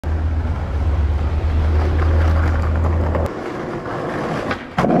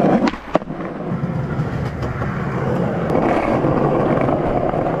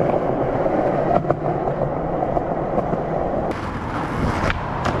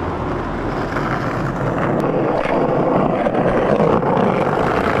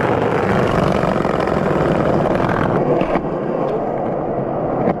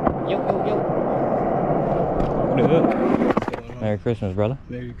Christmas, brother.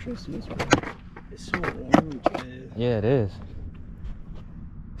 Merry Christmas, bro. It's so orange, man. Yeah, it is.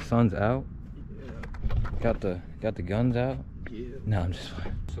 Sun's out. Yeah. Got the guns out. Yeah. No, I'm just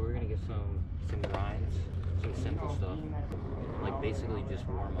fine. So we're gonna get some grinds, some simple stuff. Like basically just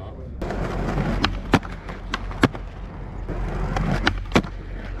warm up.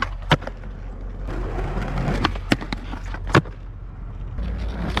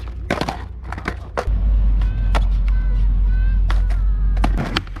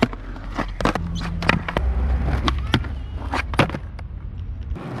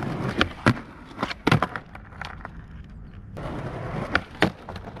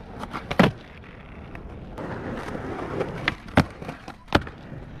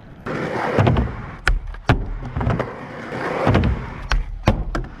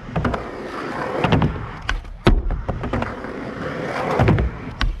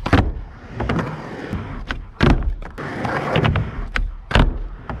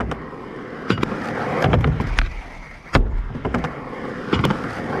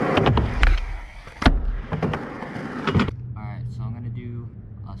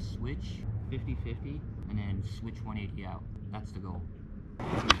 Switch 50-50 and then switch 180 out. That's the goal.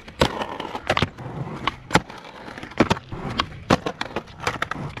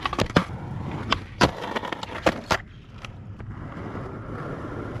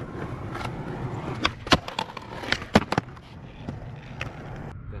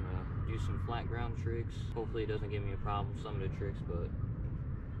 Gonna do some flat ground tricks. Hopefully it doesn't give me a problem with some of the tricks, but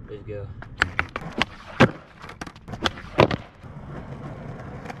let's go.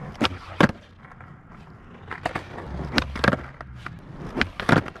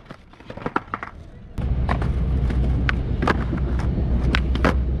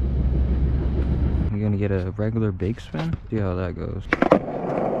 Gonna get a regular bake spin, see how that goes.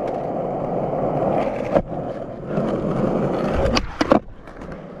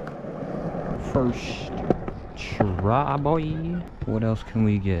 First try, boy. What else can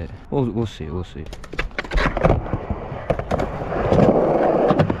we get? We'll see.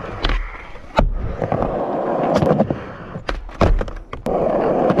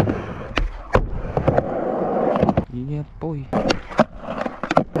 Yeah, boy.